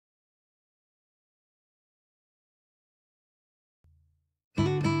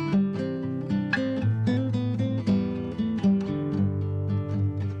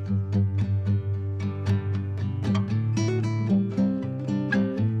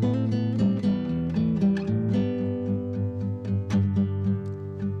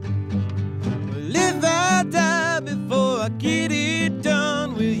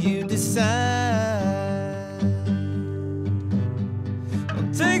sign.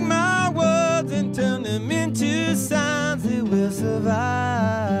 Take my words and turn them into signs that will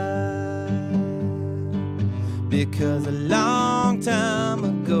survive. Because a long time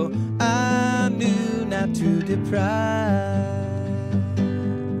ago I knew not to deprive.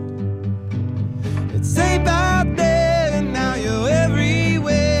 It's safe out there and now you're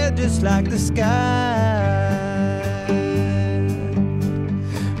everywhere, just like the sky.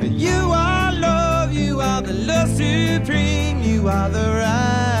 You are love, you are the love supreme, you are the right.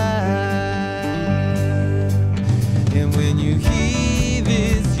 And when you hear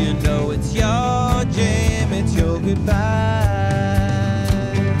this, you know it's your jam, it's your goodbye.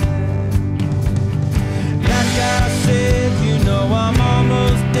 Like I said, you know I'm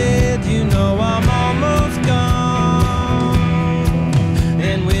almost dead, you know I'm almost gone.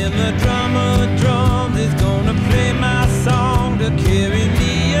 And when the drummer drums is gonna play my song to carry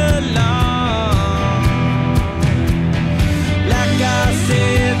me along. Like I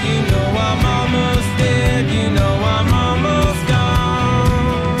said, you know I'm almost dead, you know I'm almost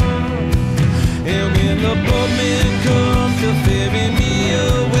gone. And when the boatman comes to ferry me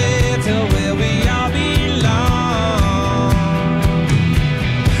away to where we all belong,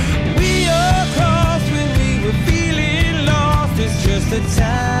 we all crossed when we were feeling lost. It's just a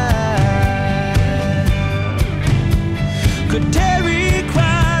time. Could Terry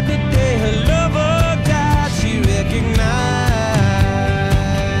cried the day her lover died? She recognized,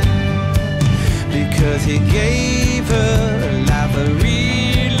 because he gave her a life of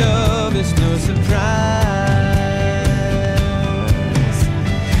real love. It's no surprise.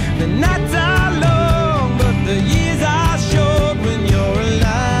 The nights are long, but the years are short when you're alive.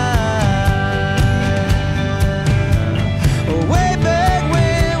 Way back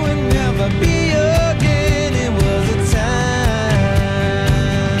when we'll never be again, it was a time.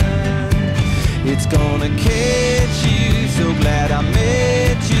 It's gonna catch you, so glad I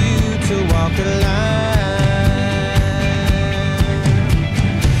met you to walk the line.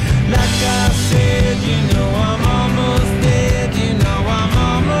 Like I said, you know I'm almost dead, you know I'm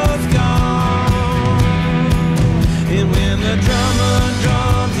almost gone. And when the drummer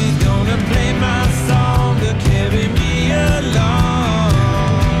drums, he's gonna play my song to carry me along.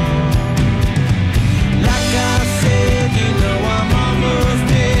 Like I said, you know I'm almost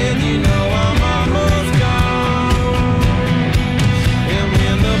dead, you know I'm almost gone. And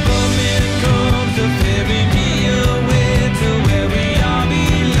when the boatman comes to ferry me away to where we all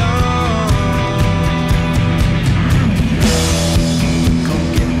belong, come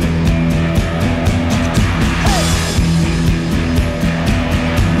get me. Hey!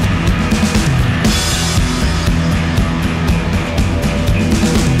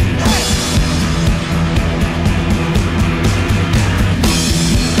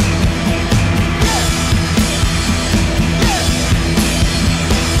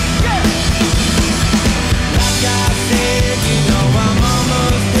 Like I said, you know I'm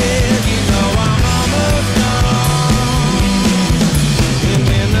almost dead, you know I'm almost gone. And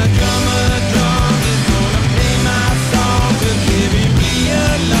when the drummer drums, is gonna play my song to carry me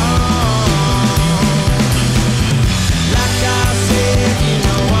along. Like I said, you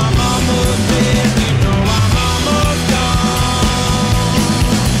know I'm almost dead, you know I'm almost gone.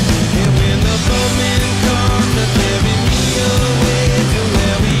 And when the boatman comes to carry me away to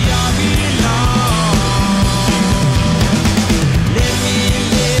where we all belong, let me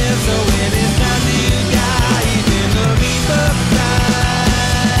live so when it's time to die, even the reaper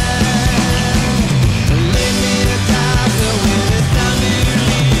flies. Let me die so when it's time to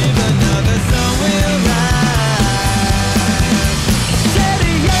leave, another sun will rise. Said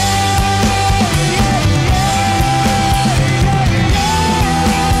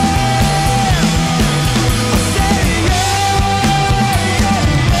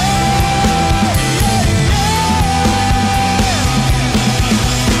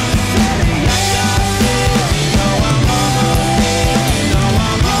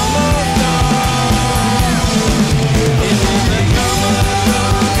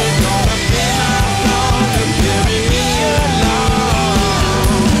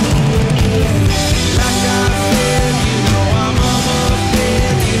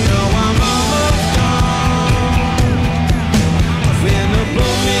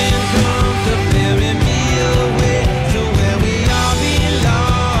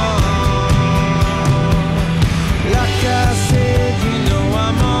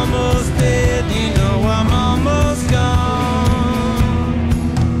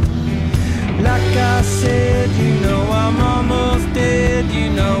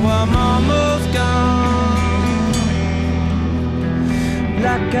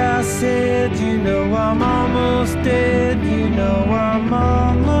like I said. said, you know I'm almost dead, you know I'm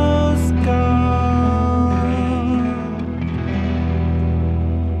almost